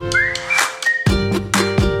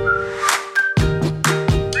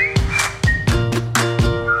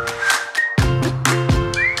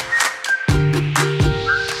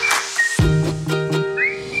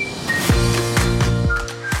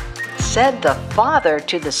said the Father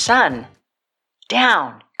to the Son,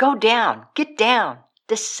 "Down, go down, get down,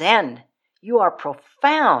 descend. You are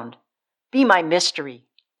profound. Be my mystery.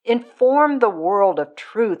 Inform the world of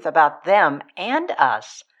truth about them and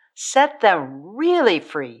us. Set them really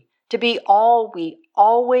free to be all we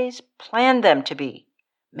always planned them to be.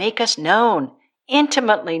 Make us known,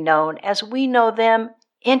 intimately known as we know them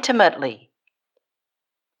intimately."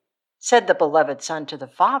 Said the beloved Son to the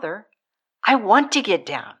Father, "I want to get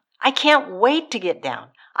down. I can't wait to get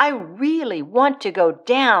down. I really want to go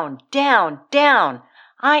down, down, down.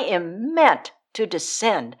 I am meant to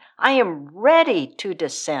descend. I am ready to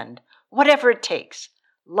descend. Whatever it takes,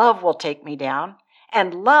 love will take me down,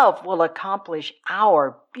 and love will accomplish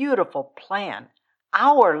our beautiful plan.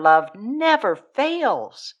 Our love never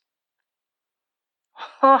fails."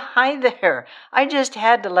 Oh, hi there. I just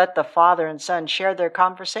had to let the Father and Son share their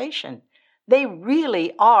conversation. They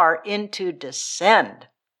really are into descend.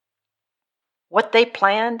 What they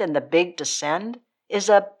planned in the big descend is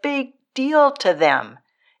a big deal to them.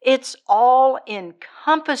 It's all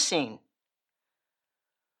encompassing.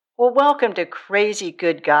 Well, welcome to Crazy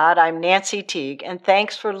Good God. I'm Nancy Teague, and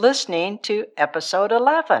thanks for listening to episode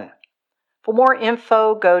 11. For more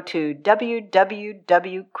info, go to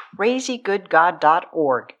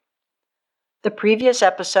www.crazygoodgod.org. The previous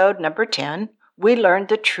episode, number 10, we learned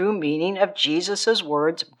the true meaning of Jesus'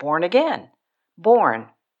 words, born again.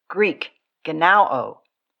 Born, Greek, genao,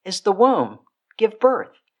 is the womb, give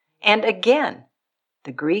birth. And again,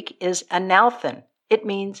 the Greek is anauthen. It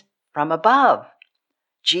means from above.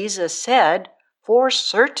 Jesus said, for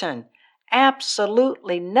certain,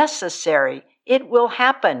 absolutely necessary, it will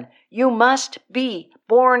happen. You must be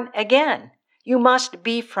born again. You must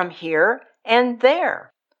be from here and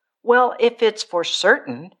there. Well, if it's for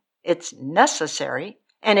certain, it's necessary,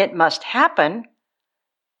 and it must happen,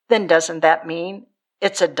 then doesn't that mean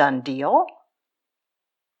it's a done deal?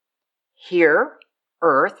 Here,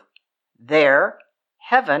 earth, there,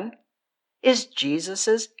 heaven, is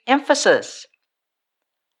Jesus' emphasis.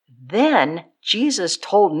 Then Jesus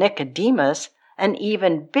told Nicodemus an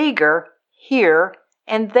even bigger here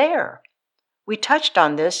and there. We touched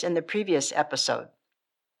on this in the previous episode.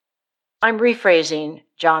 I'm rephrasing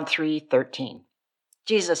John 3:13.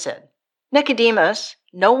 Jesus said, "Nicodemus,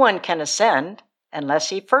 no one can ascend unless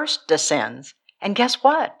he first descends. And guess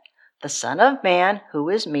what? The Son of Man, who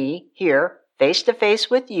is me, here, face to face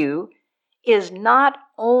with you, is not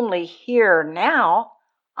only here now,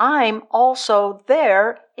 I'm also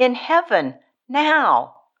there in heaven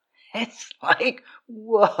now." It's like,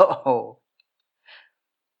 whoa.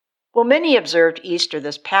 Well, many observed Easter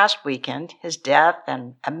this past weekend, his death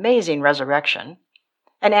and amazing resurrection.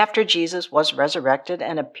 And after Jesus was resurrected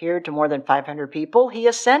and appeared to more than 500 people, he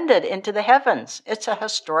ascended into the heavens. It's a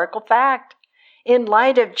historical fact. In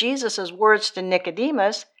light of Jesus' words to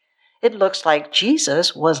Nicodemus, it looks like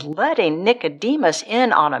Jesus was letting Nicodemus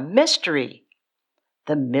in on a mystery.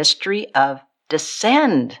 The mystery of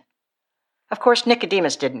descend. Of course,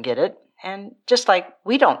 Nicodemus didn't get it, and just like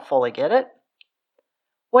we don't fully get it.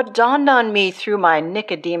 What dawned on me through my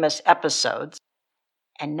Nicodemus episodes,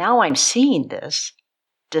 and now I'm seeing this,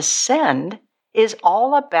 descend is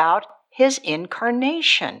all about his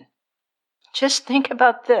incarnation. Just think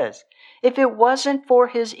about this. If it wasn't for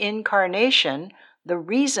his incarnation, the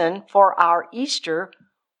reason for our Easter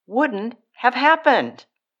wouldn't have happened.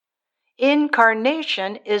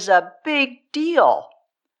 Incarnation is a big deal.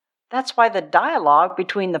 That's why the dialogue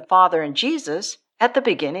between the Father and Jesus at the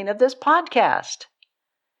beginning of this podcast.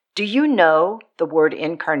 Do you know the word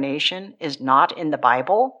incarnation is not in the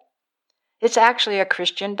Bible? It's actually a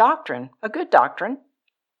Christian doctrine, a good doctrine.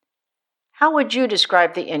 How would you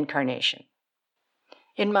describe the incarnation?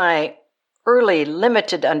 In my early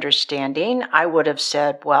limited understanding, I would have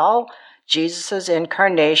said, well, Jesus'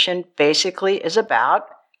 incarnation basically is about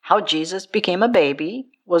how Jesus became a baby,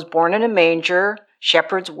 was born in a manger,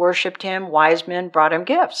 shepherds worshipped him, wise men brought him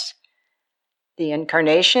gifts. The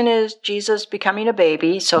incarnation is Jesus becoming a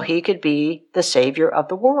baby so he could be the Savior of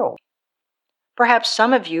the world. Perhaps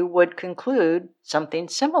some of you would conclude something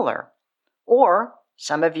similar, or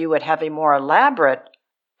some of you would have a more elaborate,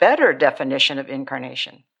 better definition of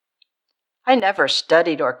incarnation. I never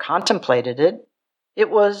studied or contemplated it. It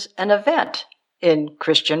was an event in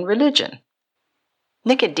Christian religion.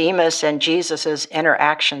 Nicodemus and Jesus'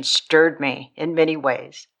 interaction stirred me in many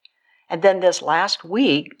ways. And then this last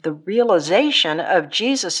week, the realization of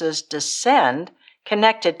Jesus' descend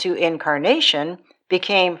connected to incarnation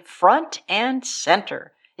became front and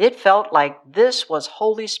center. It felt like this was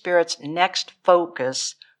Holy Spirit's next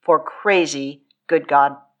focus for Crazy Good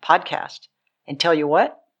God podcast. And tell you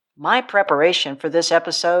what, my preparation for this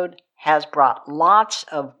episode has brought lots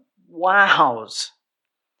of wows.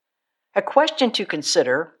 A question to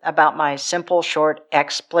consider about my simple, short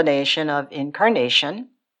explanation of incarnation: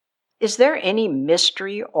 is there any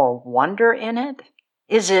mystery or wonder in it?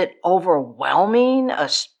 Is it overwhelming,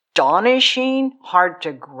 astonishing, hard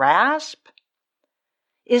to grasp?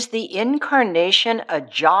 Is the incarnation a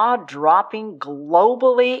jaw-dropping,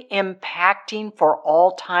 globally impacting for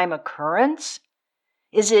all-time occurrence?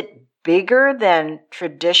 Is it bigger than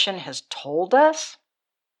tradition has told us?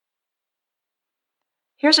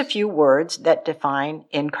 Here's a few words that define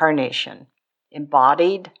incarnation: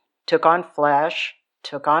 embodied, took on flesh,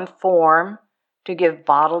 took on form, to give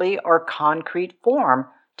bodily or concrete form,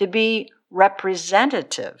 to be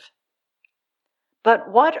representative.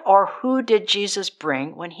 But what or who did Jesus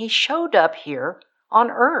bring when he showed up here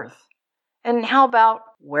on earth? And how about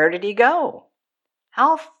where did he go?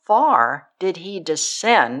 How far did he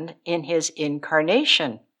descend in his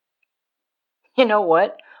incarnation? You know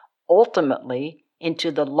what? Ultimately,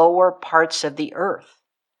 into the lower parts of the earth,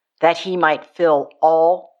 that he might fill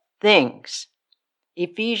all things.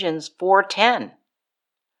 Ephesians 4:10.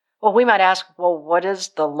 Well, we might ask, well, what is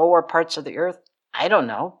the lower parts of the earth? I don't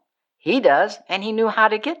know. He does, and he knew how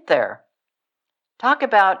to get there. Talk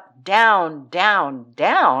about down, down,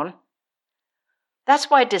 down.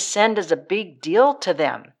 That's why descend is a big deal to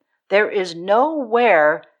them. There is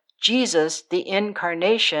nowhere Jesus, the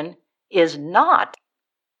incarnation, is not.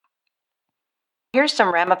 Here's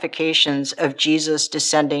some ramifications of Jesus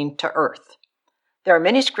descending to earth. There are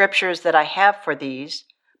many scriptures that I have for these,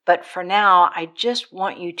 but for now, I just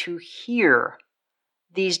want you to hear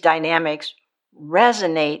these dynamics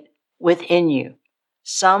resonate within you.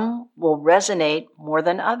 Some will resonate more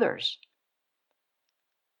than others.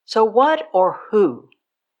 So what or who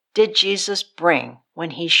did Jesus bring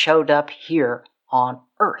when he showed up here on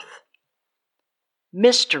earth?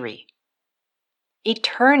 Mystery.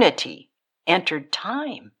 Eternity entered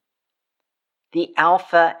time. The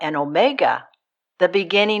Alpha and Omega, the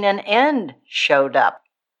beginning and end, showed up.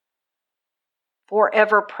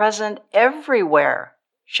 Forever present everywhere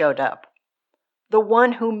showed up. The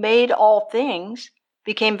one who made all things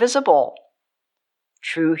became visible.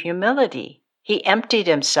 True humility. He emptied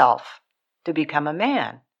himself to become a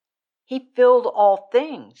man. He filled all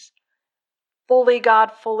things. Fully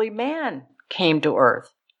God, fully man came to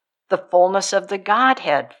earth. The fullness of the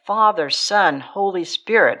Godhead, Father, Son, Holy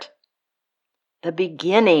Spirit. The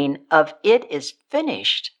beginning of it is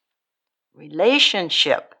finished.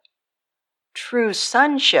 Relationship. True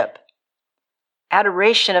sonship.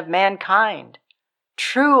 Adoration of mankind.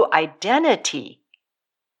 True identity.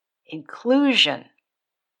 Inclusion.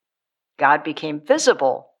 God became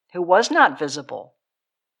visible, who was not visible.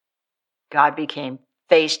 God became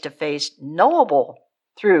face-to-face knowable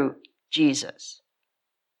through Jesus.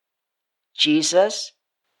 Jesus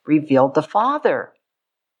revealed the Father,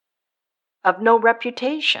 of no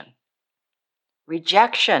reputation.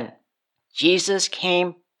 Rejection. Jesus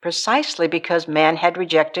came precisely because man had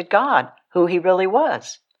rejected God, who he really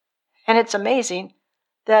was. And it's amazing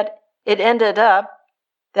that it ended up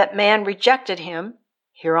that man rejected him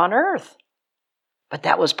here on earth. But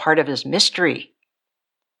that was part of his mystery.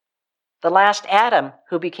 The last Adam,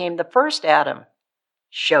 who became the first Adam,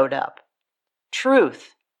 showed up.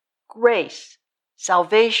 Truth, grace,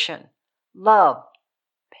 salvation, love,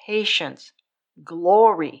 patience,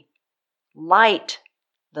 glory, light,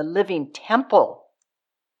 the living temple.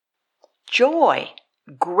 Joy,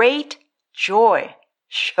 great joy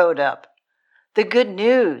showed up. The good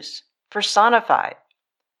news personified.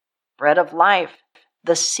 Bread of life,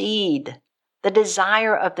 the seed, the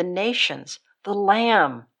desire of the nations, the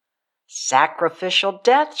lamb. Sacrificial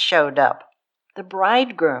death showed up. The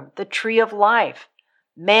bridegroom, the tree of life,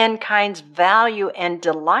 mankind's value and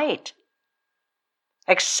delight.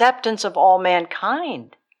 Acceptance of all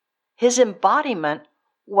mankind. His embodiment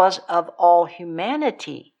was of all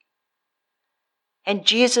humanity. And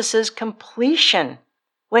Jesus' completion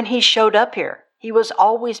when he showed up here. He was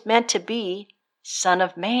always meant to be Son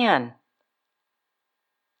of Man.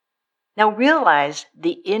 Now realize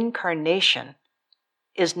the incarnation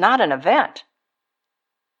is not an event.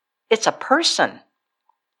 It's a person.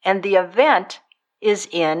 And the event is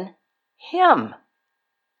in him.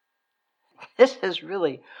 This is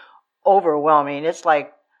really overwhelming. It's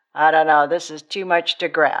like, I don't know, this is too much to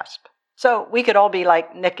grasp. So we could all be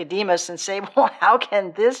like Nicodemus and say, well, how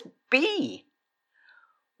can this be?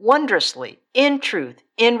 Wondrously, in truth,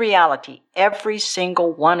 in reality, every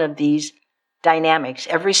single one of these dynamics,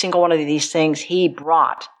 every single one of these things he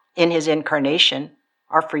brought in his incarnation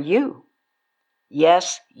are for you.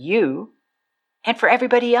 Yes, you, and for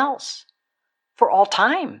everybody else, for all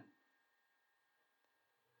time.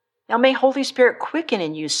 Now may Holy Spirit quicken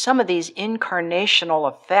in you some of these incarnational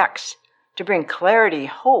effects to bring clarity,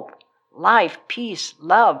 hope, life, peace,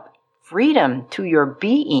 love, freedom to your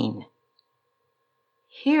being.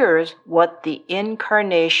 Here's what the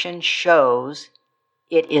Incarnation shows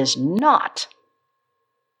it is not.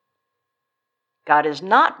 God is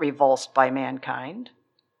not repulsed by mankind.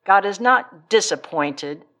 God is not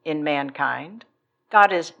disappointed in mankind.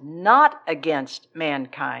 God is not against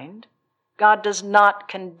mankind. God does not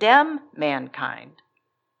condemn mankind.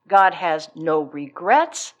 God has no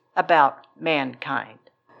regrets about mankind.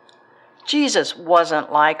 Jesus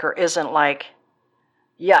wasn't like or isn't like,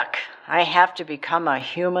 yuck, I have to become a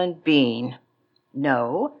human being.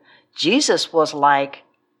 No, Jesus was like,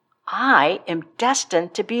 I am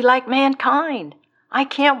destined to be like mankind. I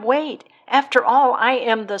can't wait. After all, I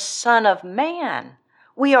am the Son of Man.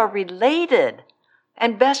 We are related.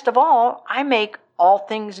 And best of all, I make all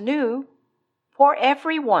things new for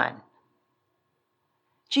everyone.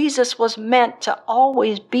 Jesus was meant to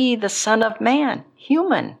always be the Son of Man,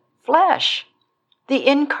 human, flesh. The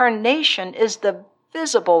Incarnation is the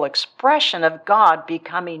visible expression of God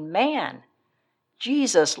becoming man.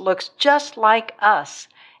 Jesus looks just like us,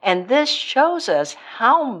 and this shows us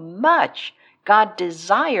how much God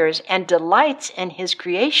desires and delights in His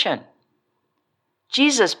creation.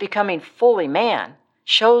 Jesus becoming fully man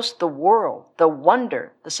shows the world the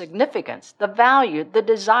wonder, the significance, the value, the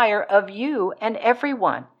desire of you and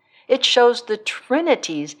everyone. It shows the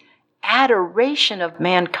Trinity's adoration of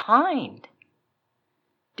mankind.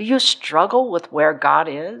 Do you struggle with where God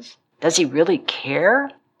is? Does He really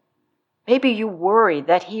care? Maybe you worry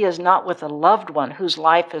that He is not with a loved one whose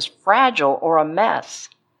life is fragile or a mess.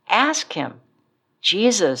 Ask Him,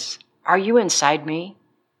 Jesus, are you inside me?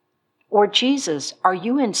 Or Jesus, are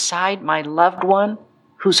you inside my loved one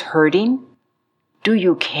who's hurting? Do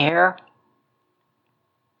you care?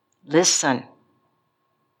 Listen.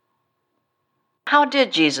 How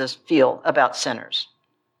did Jesus feel about sinners?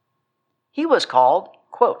 He was called,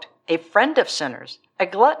 quote, a friend of sinners, a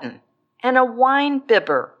glutton, and a wine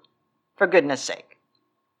bibber, for goodness sake.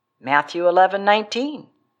 Matthew 11:19.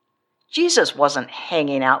 Jesus wasn't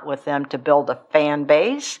hanging out with them to build a fan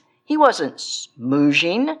base. He wasn't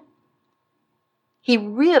smoozing. He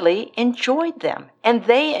really enjoyed them, and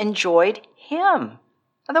they enjoyed Him.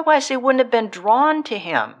 Otherwise, they wouldn't have been drawn to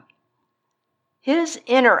Him. His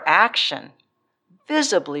interaction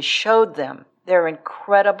visibly showed them their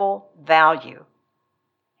incredible value,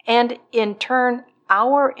 and in turn,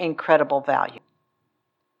 our incredible value.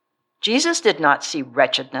 Jesus did not see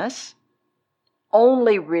wretchedness.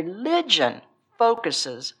 Only religion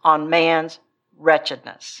focuses on man's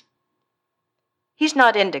wretchedness. He's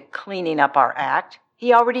not into cleaning up our act.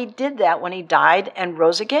 He already did that when He died and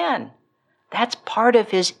rose again. That's part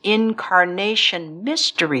of His incarnation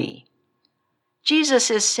mystery.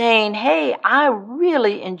 Jesus is saying, hey, I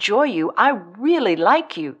really enjoy you. I really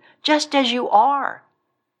like you, just as you are.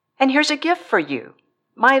 And here's a gift for you,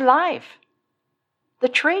 my life. The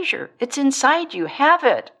treasure, it's inside you. Have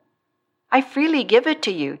it. I freely give it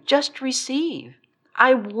to you. Just receive.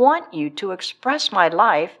 I want you to express my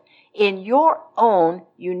life in your own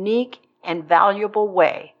unique and valuable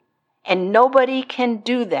way. And nobody can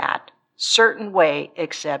do that certain way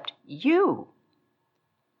except you.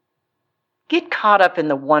 Get caught up in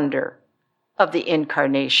the wonder of the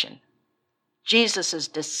Incarnation. Jesus'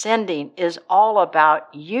 descending is all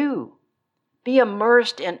about you. Be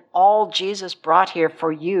immersed in all Jesus brought here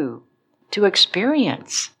for you to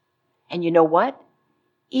experience. And you know what?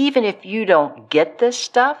 Even if you don't get this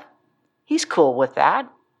stuff, He's cool with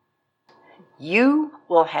that. You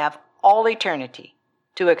will have all eternity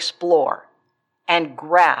to explore and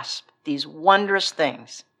grasp these wondrous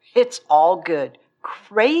things. It's all good,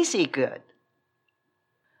 crazy good.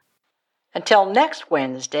 Until next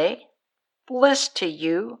Wednesday, bliss to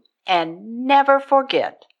you, and never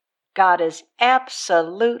forget, God is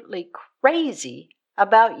absolutely crazy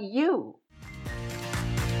about you.